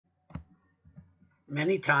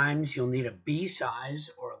Many times you'll need a B size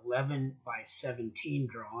or 11 by 17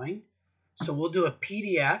 drawing. So we'll do a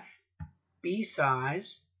PDF B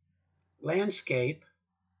size landscape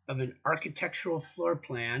of an architectural floor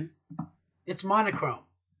plan. It's monochrome.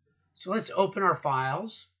 So let's open our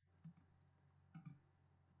files.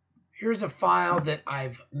 Here's a file that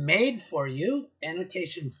I've made for you,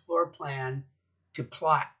 annotation floor plan to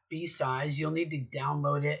plot B size. You'll need to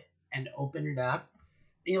download it and open it up.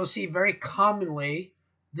 And you'll see very commonly,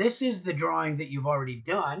 this is the drawing that you've already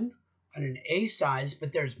done on an A size,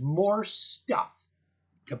 but there's more stuff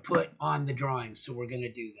to put on the drawing. So we're going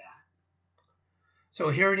to do that.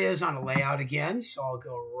 So here it is on a layout again. So I'll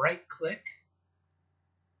go right click,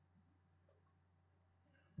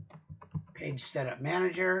 page setup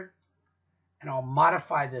manager, and I'll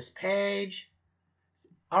modify this page.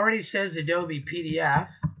 Already says Adobe PDF.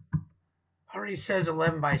 Already says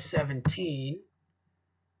 11 by 17.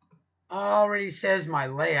 Already says my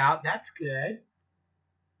layout. That's good.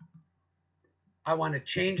 I want to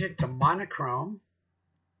change it to monochrome.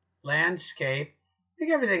 Landscape. I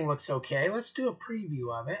think everything looks okay. Let's do a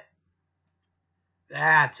preview of it.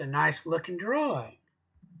 That's a nice looking drawing.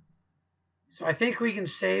 So I think we can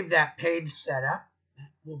save that page setup. That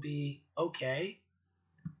will be okay.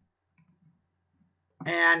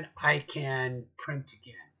 And I can print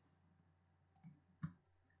again.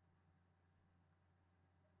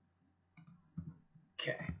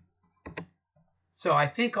 Okay. So I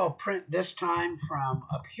think I'll print this time from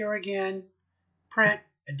up here again. Print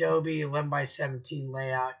Adobe 11 by 17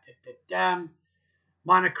 layout.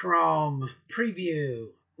 Monochrome preview.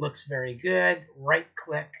 Looks very good. Right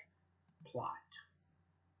click, plot.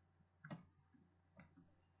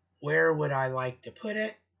 Where would I like to put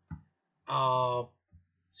it? I'll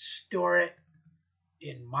store it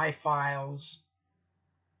in my files.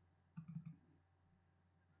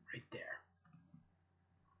 Right there.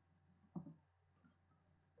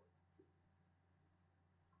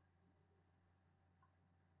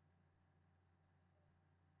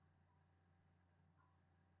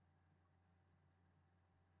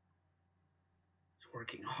 It's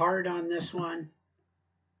working hard on this one,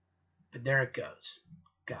 but there it goes.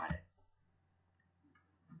 Got it.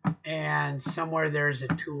 And somewhere there's a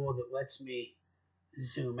tool that lets me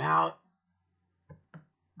zoom out.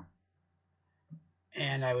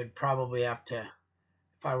 And I would probably have to,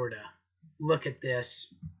 if I were to look at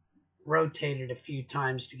this, rotate it a few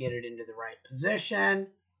times to get it into the right position.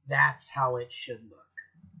 That's how it should look.